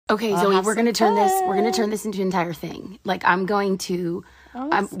Okay, Zoe, we're going to turn this into an entire thing. Like we're going to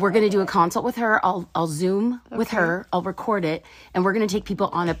do a consult with her. I'll Zoom with her. I'll record it, and we're going to take people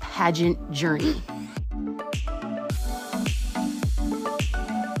on a pageant journey.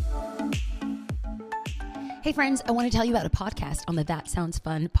 Hey friends, I want to tell you about a podcast on the That Sounds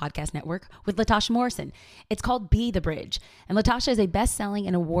Fun podcast network with Latasha Morrison. It's called Be the Bridge. And Latasha is a best-selling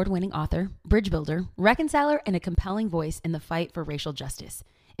and award-winning author, bridge builder, reconciler, and a compelling voice in the fight for racial justice.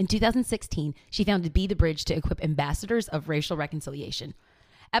 In 2016, she founded Be the Bridge to equip ambassadors of racial reconciliation.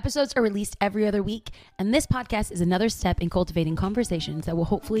 Episodes are released every other week, and this podcast is another step in cultivating conversations that will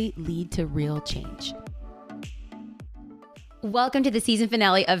hopefully lead to real change. Welcome to the season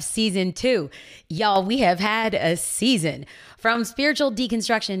finale of season 2. Y'all, we have had a season. From spiritual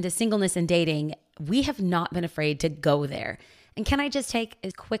deconstruction to singleness and dating, we have not been afraid to go there. And can I just take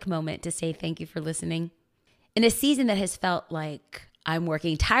a quick moment to say thank you for listening? In a season that has felt like I'm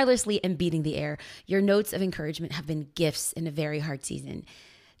working tirelessly and beating the air, your notes of encouragement have been gifts in a very hard season.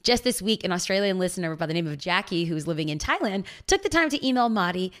 Just this week, an Australian listener by the name of Jackie, who's living in Thailand, took the time to email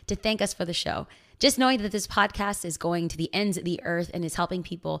Madi to thank us for the show. Just knowing that this podcast is going to the ends of the earth and is helping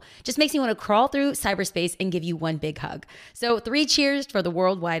people just makes me want to crawl through cyberspace and give you one big hug. So 3 cheers for the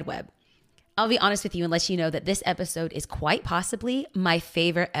World Wide Web. I'll be honest with you and let you know that this episode is quite possibly my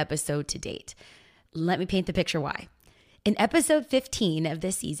favorite episode to date. Let me paint the picture why. In episode 15 of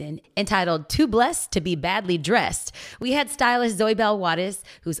this season, entitled Too Blessed to Be Badly Dressed, we had stylist Zoe Bell Juarez,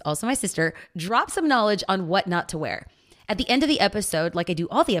 who's also my sister, drop some knowledge on what not to wear. At the end of the episode, like I do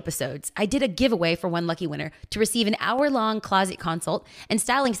all the episodes, I did a giveaway for one lucky winner to receive an hour-long closet consult and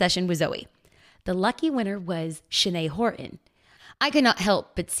styling session with Zoe. The lucky winner was Shanae Horton. I could not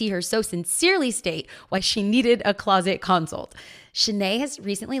help but see her so sincerely state why she needed a closet consult. Shanae has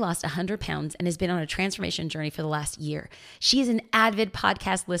recently lost 100 pounds and has been on a transformation journey for the last year. She is an avid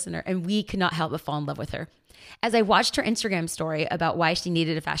podcast listener, and we could not help but fall in love with her. As I watched her Instagram story about why she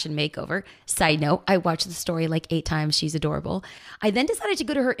needed a fashion makeover, side note, I watched the story like 8 times, she's adorable. I then decided to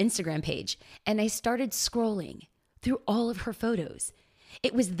go to her Instagram page, and I started scrolling through all of her photos.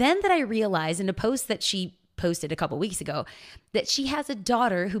 It was then that I realized in a post that she posted a couple weeks ago that she has a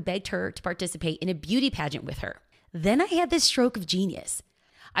daughter who begged her to participate in a beauty pageant with her. Then I had this stroke of genius.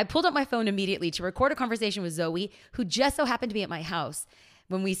 I pulled up my phone immediately to record a conversation with Zoe, who just so happened to be at my house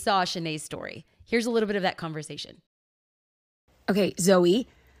when we saw Shanae's story. Here's a little bit of that conversation. Okay, Zoe,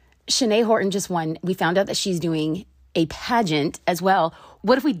 Shanae Horton just won. We found out that she's doing a pageant as well.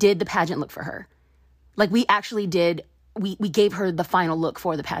 What if we did the pageant look for her? Like we actually did, we gave her the final look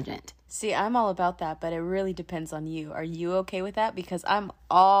for the pageant. See, I'm all about that, but it really depends on you. Are you okay with that? Because I'm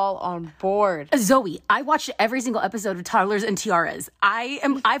all on board. Zoe, I watched every single episode of Toddlers and Tiaras.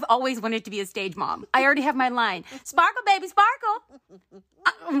 I've always wanted to be a stage mom. I already have my line. Sparkle, baby, sparkle.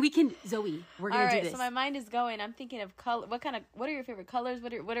 Zoe, we're going to do this. So my mind is going. I'm thinking of color. What are your favorite colors?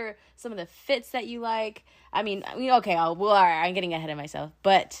 What are some of the fits that you like? I mean, okay, all right, I'm getting ahead of myself,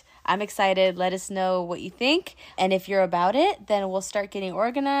 but I'm excited. Let us know what you think. And if you're about it, then we'll start getting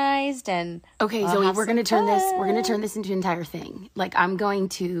organized and okay, Zoe, we're going to turn this into an entire thing. Like we're going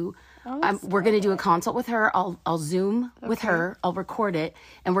to do a consult with her. I'll Zoom with her. I'll record it,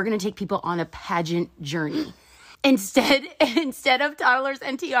 and we're going to take people on a pageant journey. Instead of Toddlers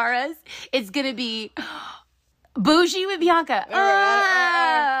and Tiaras, it's going to be Bougie with Bianca.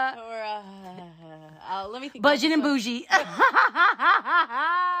 Let me think. Budget and Bougie.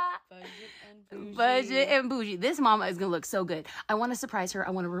 Budget and Bougie. This mama is going to look so good. I want to surprise her.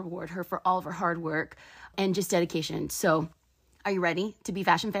 I want to reward her for all of her hard work and just dedication. So are you ready to be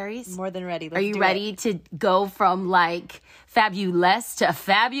fashion fairies? More than ready. Are you ready to go from like fabulous to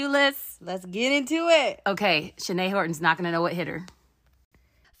fabulous? Let's get into it. Okay, Shanae Horton's not going to know what hit her.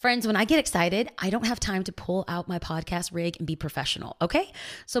 Friends, when I get excited, I don't have time to pull out my podcast rig and be professional, okay?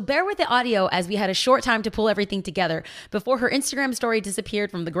 So bear with the audio as we had a short time to pull everything together before her Instagram story disappeared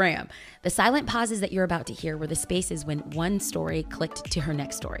from the gram. The silent pauses that you're about to hear were the spaces when one story clicked to her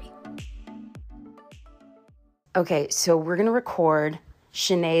next story. Okay, so we're going to record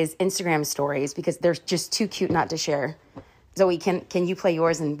Shanae's Instagram stories because they're just too cute not to share. Zoe, can you play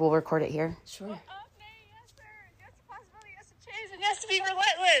yours and we'll record it here? Sure. Yes, to be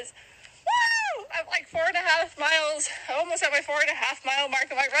relentless. Woo! I'm like 4.5 miles, almost at my 4.5 mile mark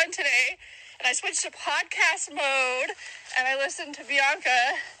of my run today. And I switched to podcast mode and I listened to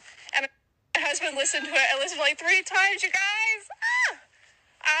Bianca and my husband listened to it. I listened to like 3 times, you guys.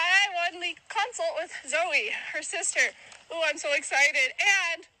 I won the consult with Zoe, her sister. Oh, I'm so excited.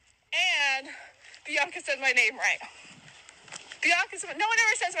 And Bianca said my name right. No one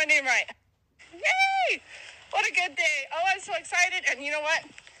ever says my name right. Yay! What a good day. Oh, I'm so excited. And you know what?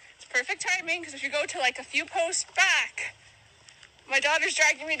 perfect timing, because if you go to like a few posts back, my daughter's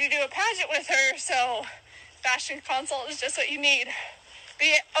dragging me to do a pageant with her, so fashion consult is just what you need.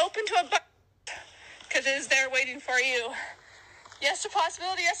 Be open to a because it is there waiting for you. Yes to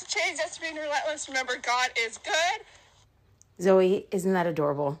possibility, yes to change, yes to being relentless. Remember, God is good. Zoe, isn't that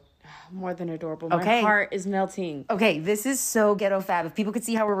adorable? More than adorable. Okay. My heart is melting. Okay, this is so ghetto fab. If people could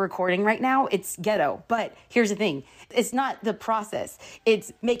see how we're recording right now, it's ghetto. But here's the thing. It's not the process.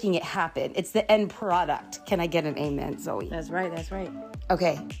 It's making it happen. It's the end product. Can I get an amen, Zoe? That's right. That's right.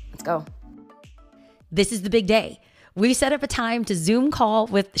 Okay, let's go. This is the big day. We set up a time to Zoom call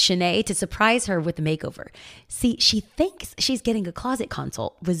with Shanae to surprise her with the makeover. See, she thinks she's getting a closet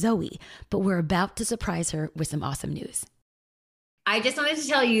consult with Zoe, but we're about to surprise her with some awesome news. I just wanted to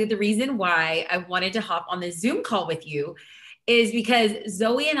tell you the reason why I wanted to hop on this Zoom call with you is because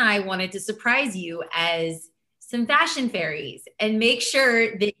Zoe and I wanted to surprise you as some fashion fairies and make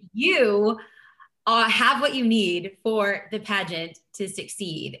sure that you have what you need for the pageant to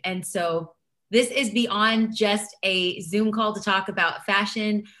succeed. And so this is beyond just a Zoom call to talk about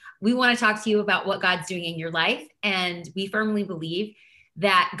fashion. We want to talk to you about what God's doing in your life. And we firmly believe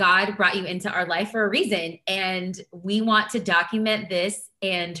that God brought you into our life for a reason. And we want to document this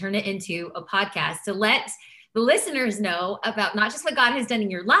and turn it into a podcast to let the listeners know about not just what God has done in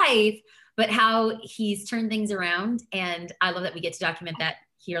your life, but how he's turned things around. And I love that we get to document that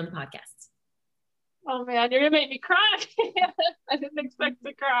here on the podcast. Oh man, you're gonna make me cry. I didn't expect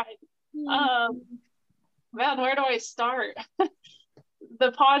to cry. Man, where do I start?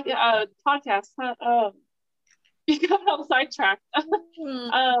 The podcast, huh? You got all sidetracked.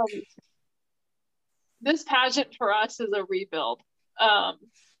 This pageant for us is a rebuild. I'm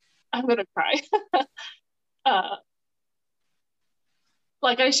gonna cry.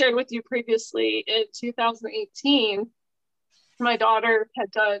 Like I shared with you previously, in 2018, my daughter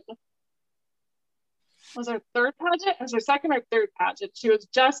had done, was her third pageant? It was her second or third pageant. She was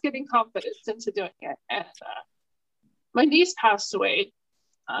just getting confidence into doing it. And my niece passed away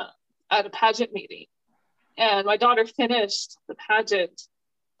at a pageant meeting. And my daughter finished the pageant,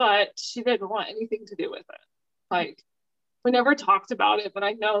 but she didn't want anything to do with it. Like, we never talked about it, but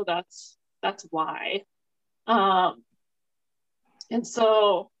I know that's why. And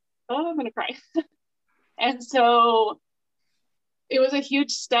so, I'm gonna cry. And so it was a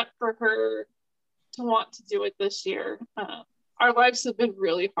huge step for her to want to do it this year. Our lives have been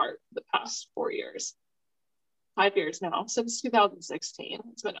really hard the past 4 years, 5 years now, since 2016.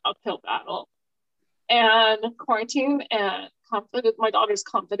 It's been an uphill battle. And quarantine and confidence, my daughter's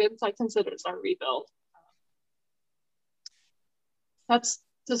confidence, I consider is our rebuild. That's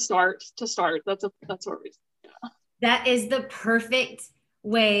to start. That's where we. Yeah. That is the perfect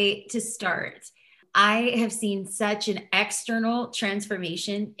way to start. I have seen such an external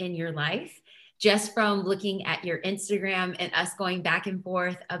transformation in your life just from looking at your Instagram and us going back and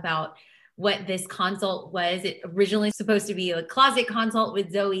forth about what this consult was. It originally supposed to be a closet consult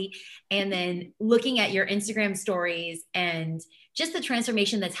with Zoe, and then looking at your Instagram stories and just the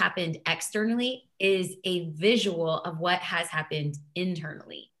transformation that's happened externally is a visual of what has happened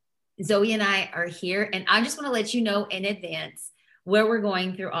internally. Zoe and I are here, and I just want to let you know in advance where we're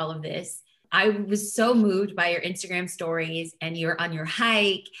going through all of this. I was so moved by your Instagram stories, and you're on your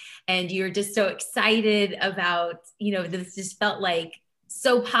hike and you're just so excited about, this just felt like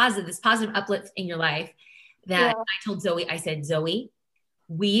so positive, this positive uplift in your life that I told Zoe, I said, Zoe,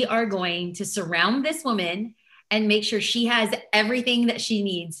 we are going to surround this woman and make sure she has everything that she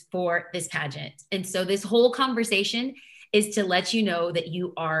needs for this pageant. And so this whole conversation is to let you know that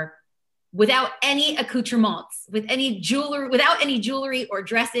you are without any accoutrements, without any jewelry or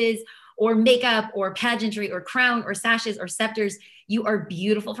dresses or makeup or pageantry or crown or sashes or scepters. You are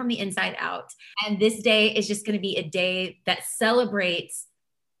beautiful from the inside out. And this day is just going to be a day that celebrates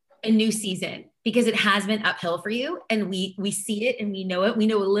a new season because it has been uphill for you. And we see it and we know it. We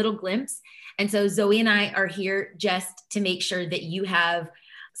know a little glimpse. And so Zoe and I are here just to make sure that you have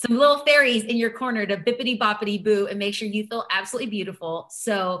some little fairies in your corner to bippity boppity boo and make sure you feel absolutely beautiful.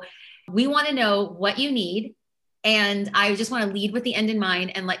 So we want to know what you need. And I just want to lead with the end in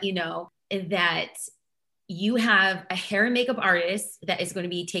mind and let you know that you have a hair and makeup artist that is going to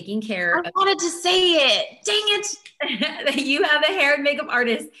be taking care of. I wanted to say it. Dang it. That you have a hair and makeup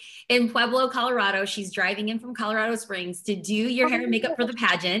artist in Pueblo, Colorado. She's driving in from Colorado Springs to do your hair and makeup for the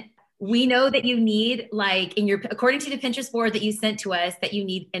pageant. We know that you need, according to the Pinterest board that you sent to us, that you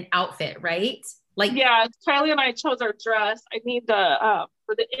need an outfit, right? Yeah, Charlie and I chose our dress. I need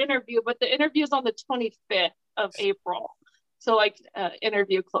for the interview, but the interview is on the 25th of April. So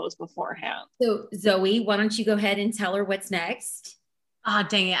interview clothes beforehand. So Zoe, why don't you go ahead and tell her what's next? Oh,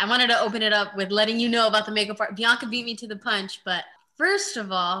 dang it. I wanted to open it up with letting you know about the makeup part. Bianca beat me to the punch, but first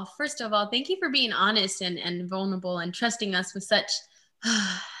of all, thank you for being honest and vulnerable and trusting us with such,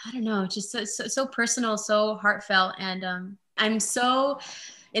 I don't know, just so personal, so heartfelt. And I'm so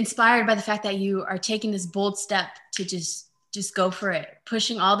inspired by the fact that you are taking this bold step to just go for it,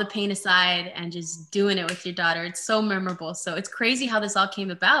 pushing all the pain aside and just doing it with your daughter. It's so memorable. So it's crazy how this all came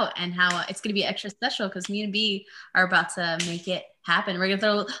about and how it's going to be extra special because me and B are about to make it happen. We're going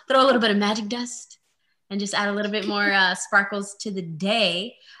to throw a little bit of magic dust and just add a little bit more sparkles to the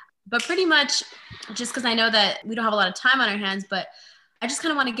day. But pretty much just because I know that we don't have a lot of time on our hands, but I just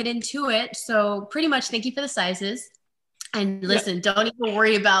kind of want to get into it. So pretty much thank you for the sizes. And listen, don't even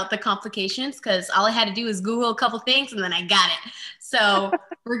worry about the complications because all I had to do was Google a couple things and then I got it. So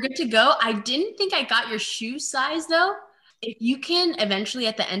we're good to go. I didn't think I got your shoe size though. If you can eventually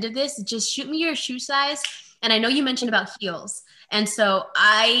at the end of this, just shoot me your shoe size. And I know you mentioned about heels. And so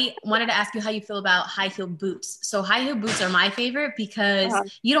I wanted to ask you how you feel about high heel boots. So high heel boots are my favorite because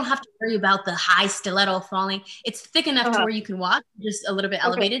you don't have to worry about the high stiletto falling. It's thick enough to where you can walk just a little bit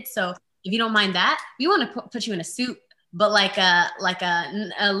elevated. So if you don't mind that, we want to put you in a suit, but like a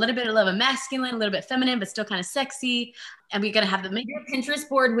little bit of a masculine, a little bit feminine, but still kind of sexy. And we're going to have the Your Pinterest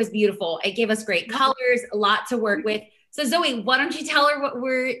board was beautiful. It gave us great colors, a lot to work with. So Zoe, why don't you tell her what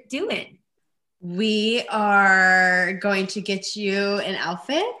we're doing? We are going to get you an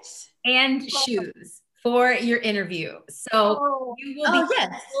outfit and shoes for your interview. So you will be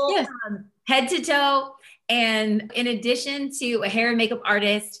yes. Head to toe. And in addition to a hair and makeup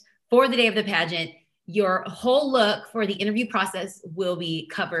artist for the day of the pageant, your whole look for the interview process will be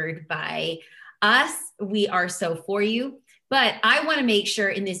covered by us. We are so for you. But I want to make sure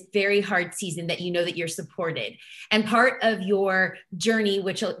in this very hard season that you know that you're supported. And part of your journey,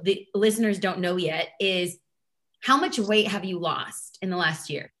 which the listeners don't know yet, is how much weight have you lost in the last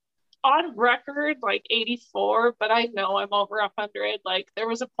year? On record, like 84, but I know I'm over 100. Like there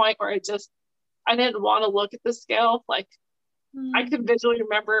was a point where I didn't want to look at the scale. Like I can visually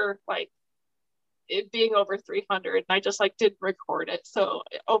remember like it being over 300 and I just like didn't record it. So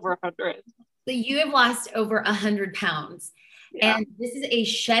over 100. So you have lost over 100 pounds. Yeah. And this is a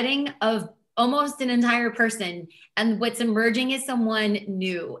shedding of almost an entire person. And what's emerging is someone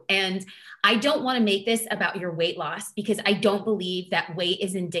new. And I don't want to make this about your weight loss because I don't believe that weight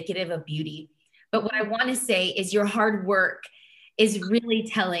is indicative of beauty. But what I want to say is your hard work is really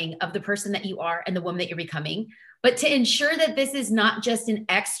telling of the person that you are and the woman that you're becoming. But to ensure that this is not just an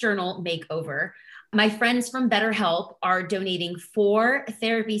external makeover, my friends from BetterHelp are donating 4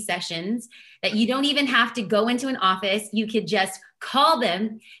 therapy sessions that you don't even have to go into an office. You could just call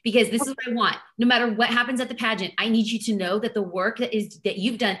them because this is what I want. No matter what happens at the pageant, I need you to know that the work that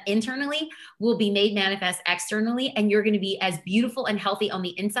you've done internally will be made manifest externally, and you're going to be as beautiful and healthy on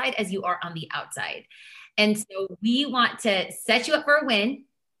the inside as you are on the outside. And so we want to set you up for a win.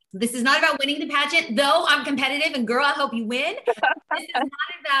 This is not about winning the pageant, though I'm competitive and girl, I hope you win. This is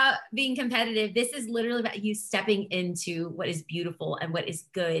not about being competitive. This is literally about you stepping into what is beautiful and what is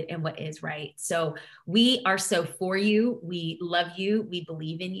good and what is right. So we are so for you. We love you. We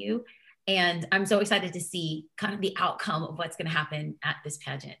believe in you. And I'm so excited to see kind of the outcome of what's going to happen at this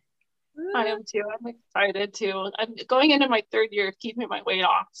pageant. I am too. I'm excited too. I'm going into my 3rd year of keeping my weight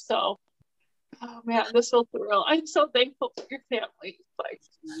off. So oh man, this will thrill. I'm so thankful for your family. Like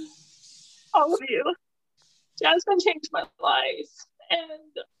all of you. Jasmine changed my life.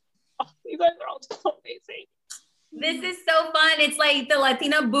 And you guys are all just so amazing. This is so fun. It's like the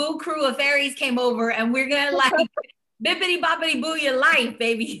Latina Boo crew of fairies came over and we're gonna like bippity boppity boo your life,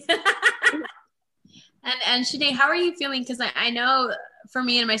 baby. And Shanae, how are you feeling? Because I know for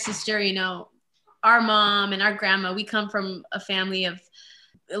me and my sister, you know, our mom and our grandma, we come from a family of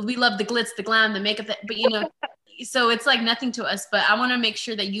we love the glitz, the glam, the makeup, but you know, so it's like nothing to us, but I want to make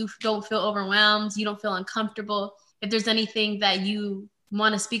sure that you don't feel overwhelmed. You don't feel uncomfortable. If there's anything that you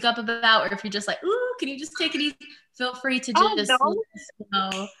want to speak up about, or if you're just like, ooh, can you just take it easy? Feel free to just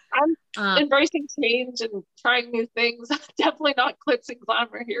know. I'm embracing change and trying new things. Definitely not glitz and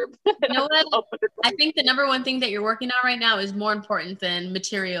glamour here. You know what? I think the number one thing that you're working on right now is more important than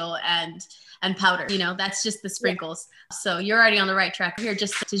material and powder. You know, that's just the sprinkles. Yeah. So you're already on the right track. We're here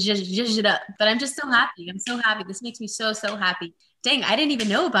just to zhuzh it up. But I'm just so happy. I'm so happy. This makes me so happy. Dang, I didn't even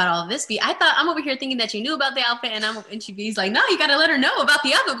know about all of this. I thought I'm over here thinking that you knew about the outfit, and she's like, no, you got to let her know about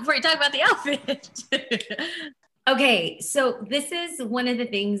the outfit before you talk about the outfit. Okay, so this is one of the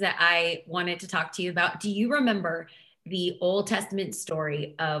things that I wanted to talk to you about. Do you remember the Old Testament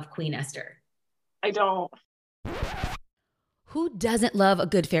story of Queen Esther? I don't. Who doesn't love a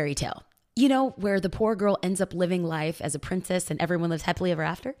good fairy tale? You know, where the poor girl ends up living life as a princess and everyone lives happily ever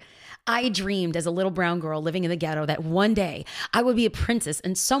after? I dreamed as a little brown girl living in the ghetto that one day I would be a princess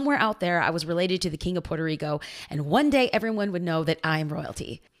and somewhere out there I was related to the king of Puerto Rico, and one day everyone would know that I am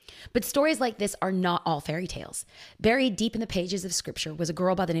royalty. But stories like this are not all fairy tales. Buried deep in the pages of scripture was a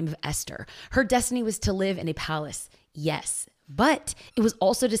girl by the name of Esther. Her destiny was to live in a palace, yes, but it was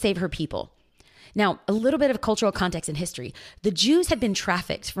also to save her people. Now, a little bit of cultural context and history. The Jews had been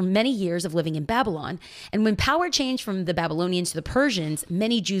trafficked for many years of living in Babylon, and when power changed from the Babylonians to the Persians,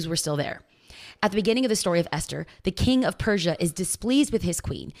 many Jews were still there. At the beginning of the story of Esther, the king of Persia is displeased with his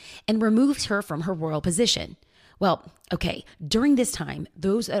queen and removes her from her royal position. Well, okay, during this time,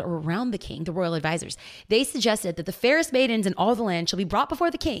 those that were around the king, the royal advisors, they suggested that the fairest maidens in all the land shall be brought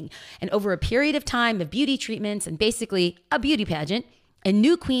before the king, and over a period of time of beauty treatments and basically a beauty pageant, a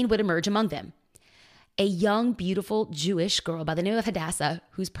new queen would emerge among them. A young, beautiful Jewish girl by the name of Hadassah,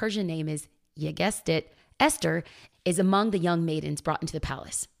 whose Persian name is, you guessed it, Esther, is among the young maidens brought into the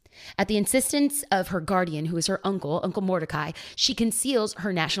palace. At the insistence of her guardian, who is her uncle, Uncle Mordecai, she conceals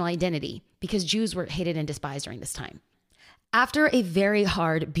her national identity because Jews were hated and despised during this time. After a very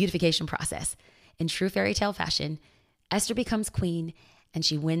hard beautification process, in true fairy tale fashion, Esther becomes queen and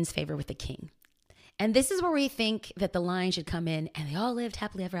she wins favor with the king. And this is where we think that the line should come in and they all lived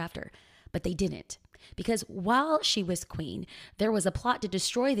happily ever after, but they didn't. Because while she was queen, there was a plot to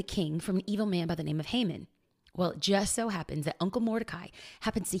destroy the king from an evil man by the name of Haman. Well, it just so happens that Uncle Mordecai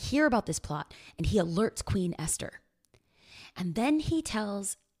happens to hear about this plot and he alerts Queen Esther. And then he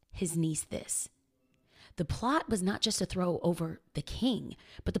tells his niece this. The plot was not just to throw over the king,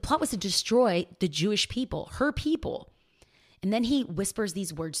 but the plot was to destroy the Jewish people, her people. And then he whispers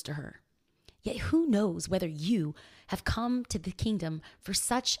these words to her. Yet who knows whether you have come to the kingdom for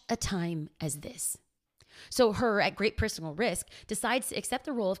such a time as this? So her, at great personal risk, decides to accept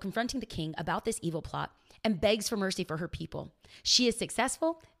the role of confronting the king about this evil plot and begs for mercy for her people. She is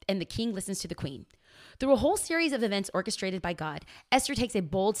successful, and the king listens to the queen. Through a whole series of events orchestrated by God, Esther takes a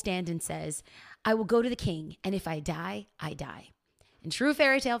bold stand and says, I will go to the king, and if I die, I die. In true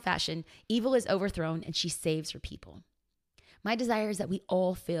fairy tale fashion, evil is overthrown, and she saves her people. My desire is that we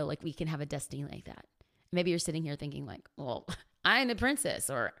all feel like we can have a destiny like that. Maybe you're sitting here thinking like, well, I'm a princess,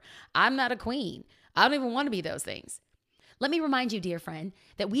 or I'm not a queen. I don't even want to be those things. Let me remind you, dear friend,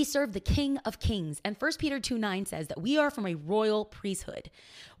 that we serve the King of Kings. And 1 Peter 2:9 says that we are from a royal priesthood.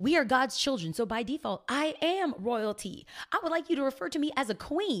 We are God's children. So by default, I am royalty. I would like you to refer to me as a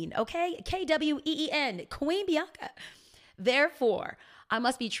queen, okay? Kween, Queen Bianca. Therefore, I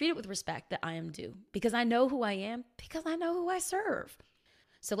must be treated with respect that I am due because I know who I am, because I know who I serve.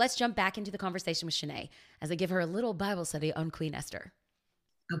 So let's jump back into the conversation with Shanae as I give her a little Bible study on Queen Esther.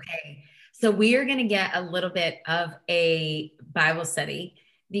 Okay. So we are going to get a little bit of a Bible study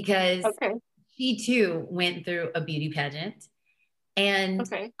because she too went through a beauty pageant. And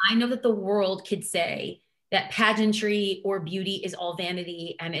I know that the world could say that pageantry or beauty is all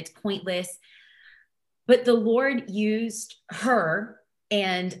vanity and it's pointless. But the Lord used her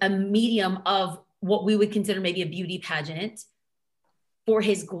and a medium of what we would consider maybe a beauty pageant for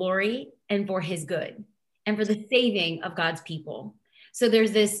his glory and for his good and for the saving of God's people. So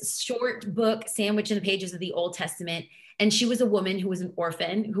there's this short book sandwiched in the pages of the Old Testament. And she was a woman who was an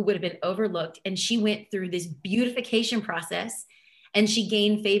orphan who would have been overlooked. And she went through this beautification process and she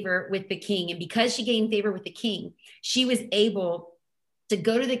gained favor with the king. And because she gained favor with the king, she was able to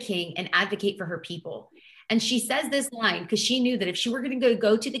go to the king and advocate for her people. And she says this line because she knew that if she were going to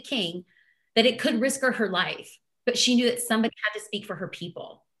go to the king, that it could risk her life. But she knew that somebody had to speak for her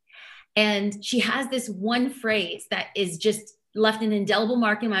people. And she has this one phrase that is just left an indelible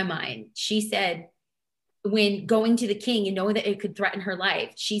mark in my mind. She said, when going to the king and knowing that it could threaten her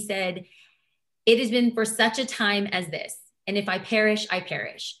life, she said, it has been for such a time as this. And if I perish, I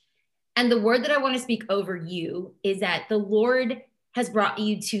perish. And the word that I want to speak over you is that the Lord has brought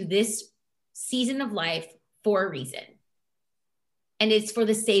you to this season of life for a reason. And it's for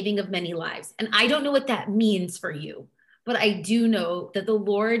the saving of many lives. And I don't know what that means for you, but I do know that the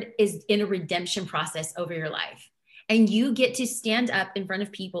Lord is in a redemption process over your life. And you get to stand up in front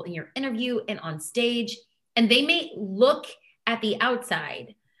of people in your interview and on stage, and they may look at the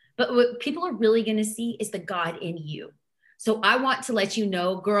outside, but what people are really going to see is the God in you. So I want to let you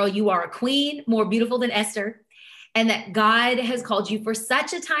know, girl, you are a queen, more beautiful than Esther, and that God has called you for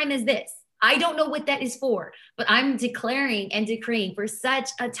such a time as this. I don't know what that is for, but I'm declaring and decreeing for such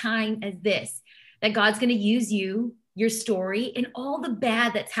a time as this, that God's going to use you, your story, and all the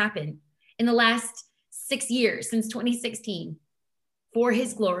bad that's happened in the last 6 years since 2016 for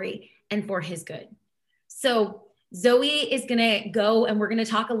his glory and for his good. So Zoe is going to go and we're going to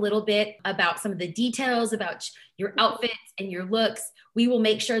talk a little bit about some of the details about your outfits and your looks. We will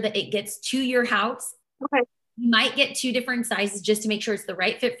make sure that it gets to your house. Okay. You might get 2 different sizes just to make sure it's the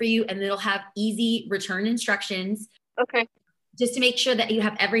right fit for you. And it'll have easy return instructions. Okay. Just to make sure that you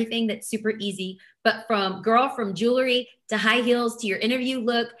have everything that's super easy. But from jewelry to high heels to your interview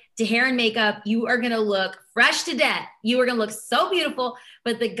look to hair and makeup, you are going to look fresh to death. You are going to look so beautiful,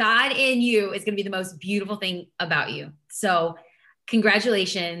 but the God in you is going to be the most beautiful thing about you. So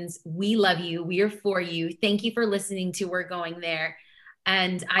congratulations. We love you. We are for you. Thank you for listening to We're Going There.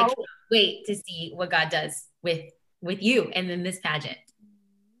 And I can't wait to see what God does with you and then this pageant.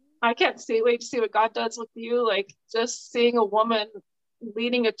 I can't wait to see what God does with you. Like just seeing a woman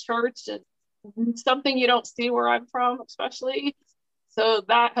leading a church and something you don't see where I'm from, especially. So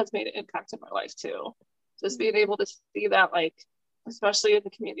that has made an impact in my life too. Just being able to see that, like, especially in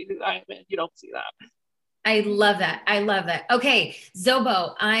the community that I'm in, you don't see that. I love that. I love that. Okay,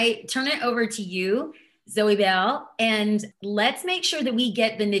 Zobo, I turn it over to you, Zoe Bell, and let's make sure that we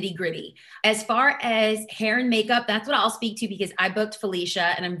get the nitty gritty. As far as hair and makeup, that's what I'll speak to because I booked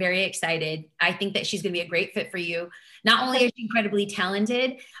Felicia and I'm very excited. I think that she's going to be a great fit for you. Not only is she incredibly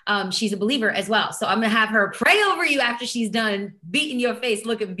talented, she's a believer as well. So I'm going to have her pray over you after she's done beating your face,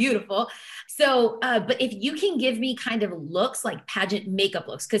 looking beautiful. So, but if you can give me kind of looks like pageant makeup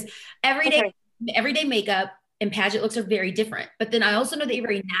looks, because everyday makeup and pageant looks are very different. But then I also know that you're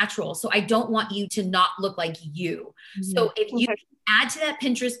very natural. So I don't want you to not look like you. Mm-hmm. So if you add to that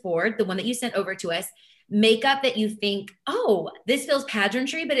Pinterest board, the one that you sent over to us, makeup that you think, oh, this feels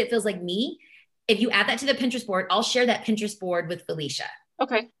pageantry, but it feels like me. If you add that to the Pinterest board, I'll share that Pinterest board with Felicia.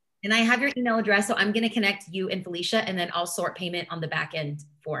 Okay. And I have your email address. So I'm going to connect you and Felicia, and then I'll sort payment on the back end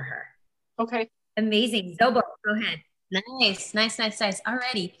for her. Okay. Amazing. Zobo, go ahead. Nice.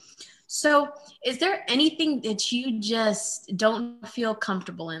 Alrighty. So is there anything that you just don't feel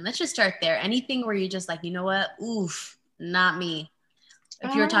comfortable in? Let's just start there. Anything where you're just like, you know what? Oof, not me.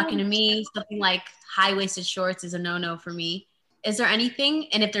 If you're talking to me, something like high-waisted shorts is a no-no for me. Is there anything?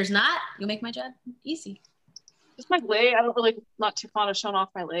 And if there's not, you'll make my job easy. Just my leg. I don't really, not too fond of showing off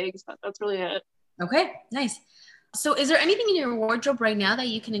my legs, but that's really it. Okay, nice. So is there anything in your wardrobe right now that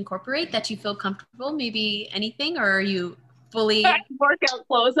you can incorporate that you feel comfortable? Maybe anything, or are you fully workout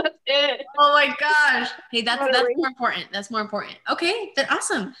clothes? That's it. Oh my gosh. Hey, that's more important. That's more important. Okay, then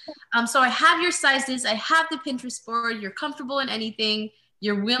awesome. So I have your sizes. I have the Pinterest board. You're comfortable in anything.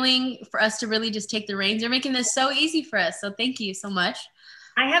 You're willing for us to really just take the reins. You're making this so easy for us. So thank you so much.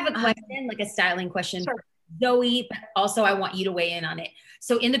 I have a question, like a styling question for Zoe, but also I want you to weigh in on it.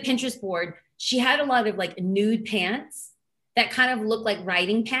 So in the Pinterest board, she had a lot of like nude pants that kind of look like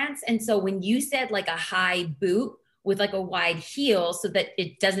riding pants. And so when you said like a high boot with like a wide heel so that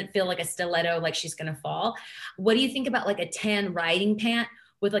it doesn't feel like a stiletto, like she's going to fall, what do you think about like a tan riding pant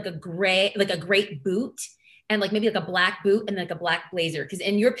with like a great boot? And like maybe like a black boot and like a black blazer. Because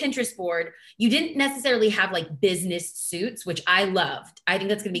in your Pinterest board, you didn't necessarily have like business suits, which I loved. I think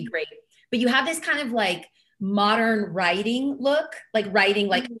that's going to be great. But you have this kind of like modern riding look, like riding,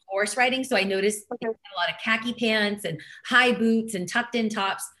 like horse riding. So I noticed a lot of khaki pants and high boots and tucked in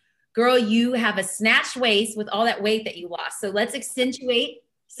tops. Girl, you have a snatched waist with all that weight that you lost. So let's accentuate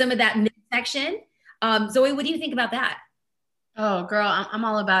some of that midsection. Zoe, what do you think about that? Oh, girl, I'm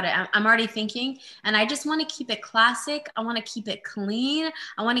all about it. I'm already thinking, and I just want to keep it classic. I want to keep it clean.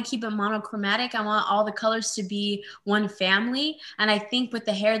 I want to keep it monochromatic. I want all the colors to be one family. And I think with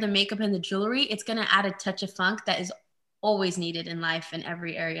the hair, the makeup, and the jewelry, it's going to add a touch of funk that is always needed in life, in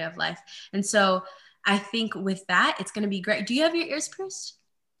every area of life. And so I think with that, it's going to be great. Do you have your ears pierced?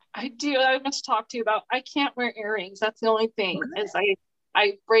 I do. I meant to talk to you about, I can't wear earrings. That's the only thing is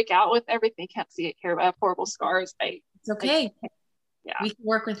I break out with everything. Can't see it here, but I have horrible scars. It's okay. Yeah. We can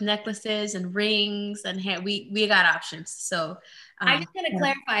work with necklaces and rings and hair. We got options. So I just want to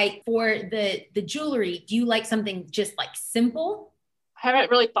clarify for the jewelry. Do you like something just like simple? I haven't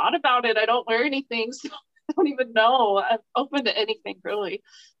really thought about it. I don't wear anything, so I don't even know. I'm open to anything really.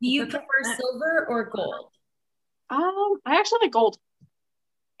 Do you prefer silver or gold? I actually like gold.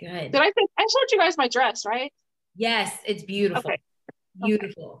 Good. Did I showed you guys my dress, right? Yes, it's beautiful. Okay.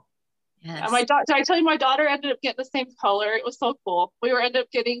 Beautiful. Yes. Did I tell you my daughter ended up getting the same color? It was so cool. We ended up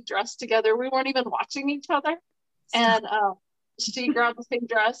getting dressed together. We weren't even watching each other. And she grabbed the same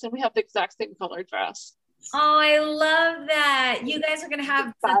dress and we have the exact same color dress. Oh, I love that. You guys are going to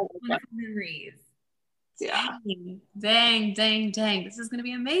have some wonderful memories. Yeah. Dang. This is going to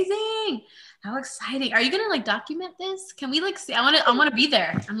be amazing. How exciting. Are you going to like document this? Can we like see? I want to be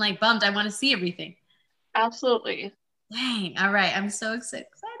there. I'm like bummed. I want to see everything. Absolutely. Dang. All right. I'm so excited.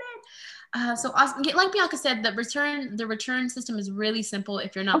 So awesome. Like Bianca said, the return system is really simple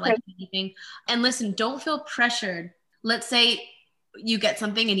if you're not liking anything. And listen, don't feel pressured. Let's say you get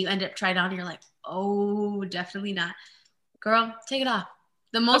something and you end up trying it on and you're like, oh, definitely not. Girl, take it off.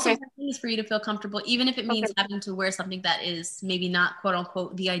 The most important thing is for you to feel comfortable, even if it means having to wear something that is maybe not quote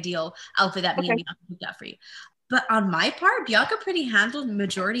unquote the ideal outfit that me and Bianca picked out for you. But on my part, Bianca pretty handled the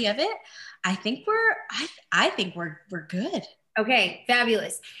majority of it. I think we're good. Okay,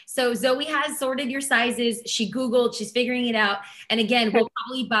 fabulous. So Zoe has sorted your sizes. She Googled, she's figuring it out. And again, we'll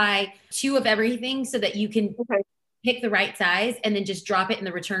probably buy 2 of everything so that you can pick the right size and then just drop it in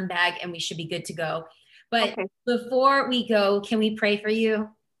the return bag and we should be good to go. But before we go, can we pray for you?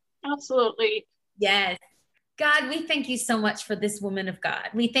 Absolutely. Yes. God, we thank you so much for this woman of God.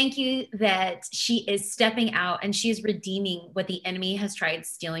 We thank you that she is stepping out and she is redeeming what the enemy has tried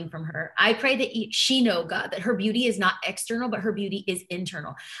stealing from her. I pray that she know, God, that her beauty is not external, but her beauty is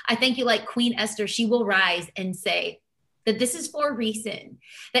internal. I thank you, like Queen Esther, she will rise and say that this is for a reason,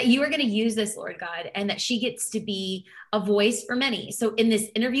 that you are going to use this, Lord God, and that she gets to be a voice for many. So in this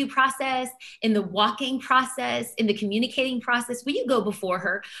interview process, in the walking process, in the communicating process, will you go before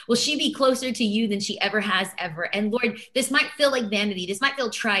her? Will she be closer to you than she ever has ever? And Lord, this might feel like vanity. This might feel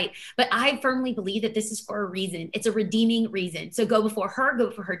trite, but I firmly believe that this is for a reason. It's a redeeming reason. So go before her, go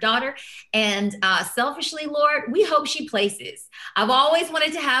before her daughter. And selfishly, Lord, we hope she places. I've always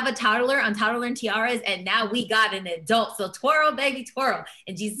wanted to have a toddler on Toddler and Tiaras, and now we got an adult. So twirl, baby, twirl.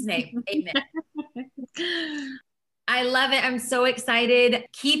 In Jesus' name, amen. I love it. I'm so excited.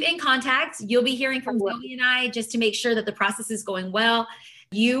 Keep in contact. You'll be hearing from Zoe and I just to make sure that the process is going well.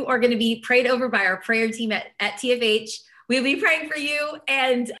 You are going to be prayed over by our prayer team at TFH. We'll be praying for you,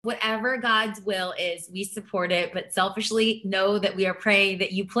 and whatever God's will is, we support it. But selfishly, know that we are praying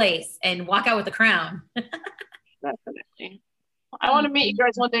that you place and walk out with a crown. Definitely. I want to meet you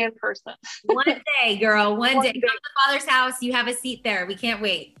guys one day in person. One day, girl. One day. Come to the Father's house. You have a seat there. We can't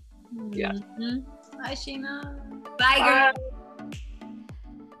wait. Yeah. Bye, Sheena. Bye, girl.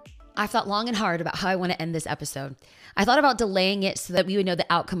 I've thought long and hard about how I want to end this episode. I thought about delaying it so that we would know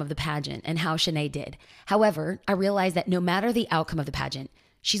the outcome of the pageant and how Shanae did. However, I realized that no matter the outcome of the pageant,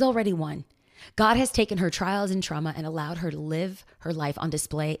 she's already won. God has taken her trials and trauma and allowed her to live her life on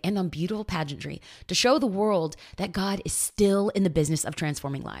display and on beautiful pageantry to show the world that God is still in the business of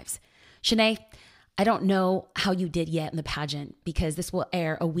transforming lives. Shanae, I don't know how you did yet in the pageant because this will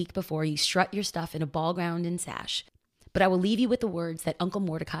air a week before you strut your stuff in a ball gown and sash. But I will leave you with the words that Uncle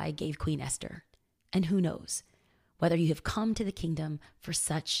Mordecai gave Queen Esther. And who knows whether you have come to the kingdom for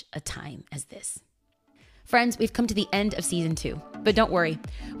such a time as this. Friends, we've come to the end of season 2, but don't worry.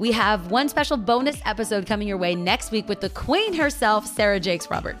 We have one special bonus episode coming your way next week with the queen herself, Sarah Jakes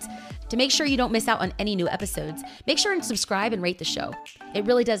Roberts. To make sure you don't miss out on any new episodes, make sure and subscribe and rate the show. It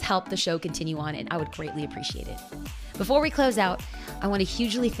really does help the show continue on, and I would greatly appreciate it. Before we close out, I want to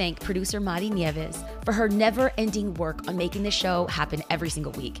hugely thank producer Mari Nieves for her never-ending work on making this show happen every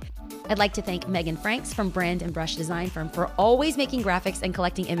single week. I'd like to thank Megan Franks from Brand and Brush Design Firm for always making graphics and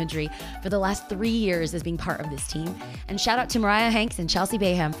collecting imagery for the last 3 years as being part of this team. And shout out to Mariah Hanks and Chelsea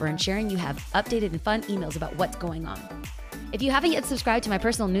Bayham for ensuring you have updated and fun emails about what's going on. If you haven't yet subscribed to my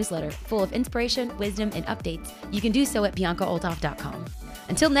personal newsletter full of inspiration, wisdom, and updates, you can do so at biancaolthoff.com.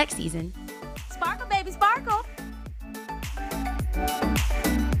 Until next season, Sparkle, baby, sparkle.